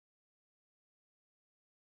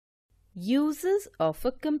Uses of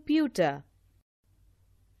a computer.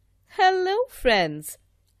 Hello friends,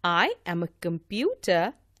 I am a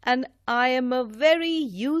computer and I am a very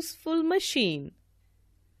useful machine.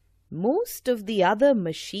 Most of the other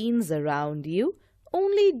machines around you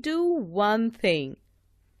only do one thing,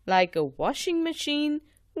 like a washing machine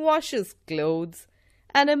washes clothes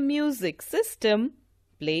and a music system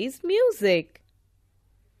plays music.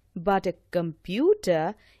 But a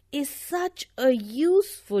computer is such a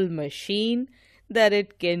useful machine that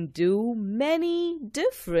it can do many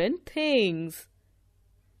different things.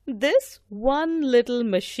 This one little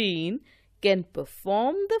machine can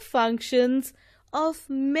perform the functions of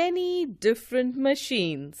many different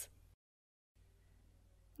machines.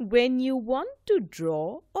 When you want to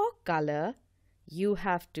draw or color, you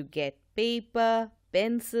have to get paper,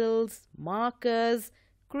 pencils, markers,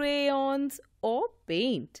 crayons or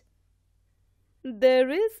paint. There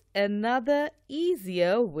is another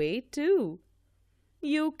easier way too.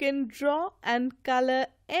 You can draw and color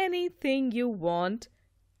anything you want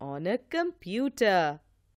on a computer.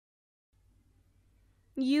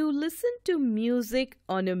 You listen to music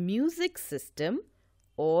on a music system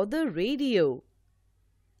or the radio.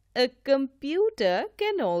 A computer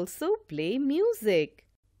can also play music.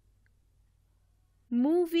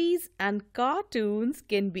 Movies and cartoons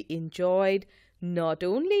can be enjoyed not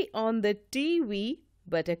only on the TV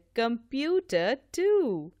but a computer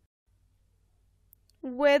too.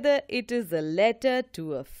 Whether it is a letter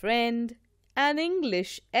to a friend, an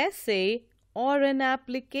English essay or an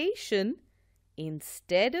application,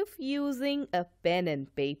 instead of using a pen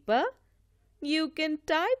and paper, you can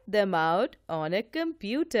type them out on a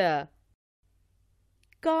computer.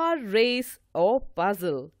 Car race or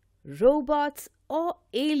puzzle, robots or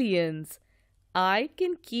aliens, I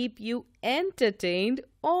can keep you entertained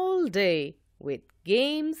all day with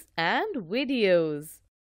games and videos.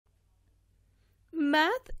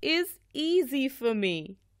 Math is easy for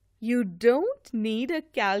me. You don't need a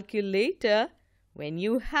calculator when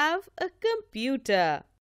you have a computer.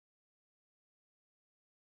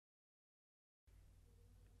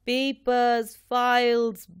 Papers,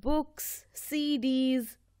 files, books,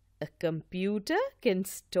 CDs. A computer can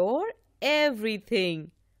store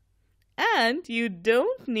everything. And you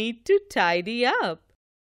don't need to tidy up.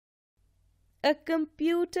 A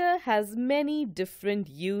computer has many different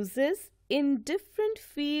uses in different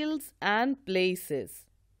fields and places.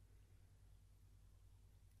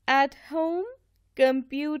 At home,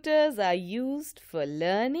 computers are used for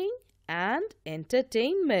learning and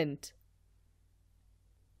entertainment.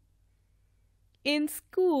 In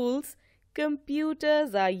schools,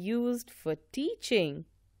 computers are used for teaching.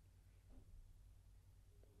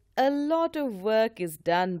 A lot of work is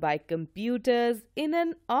done by computers in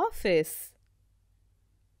an office.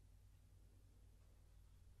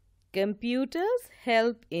 Computers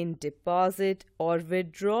help in deposit or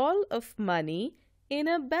withdrawal of money in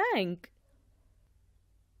a bank.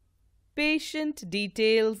 Patient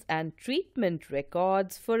details and treatment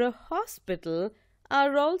records for a hospital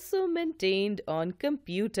are also maintained on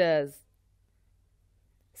computers.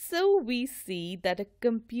 So we see that a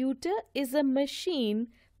computer is a machine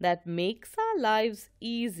that makes our lives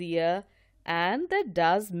easier and that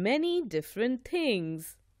does many different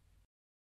things.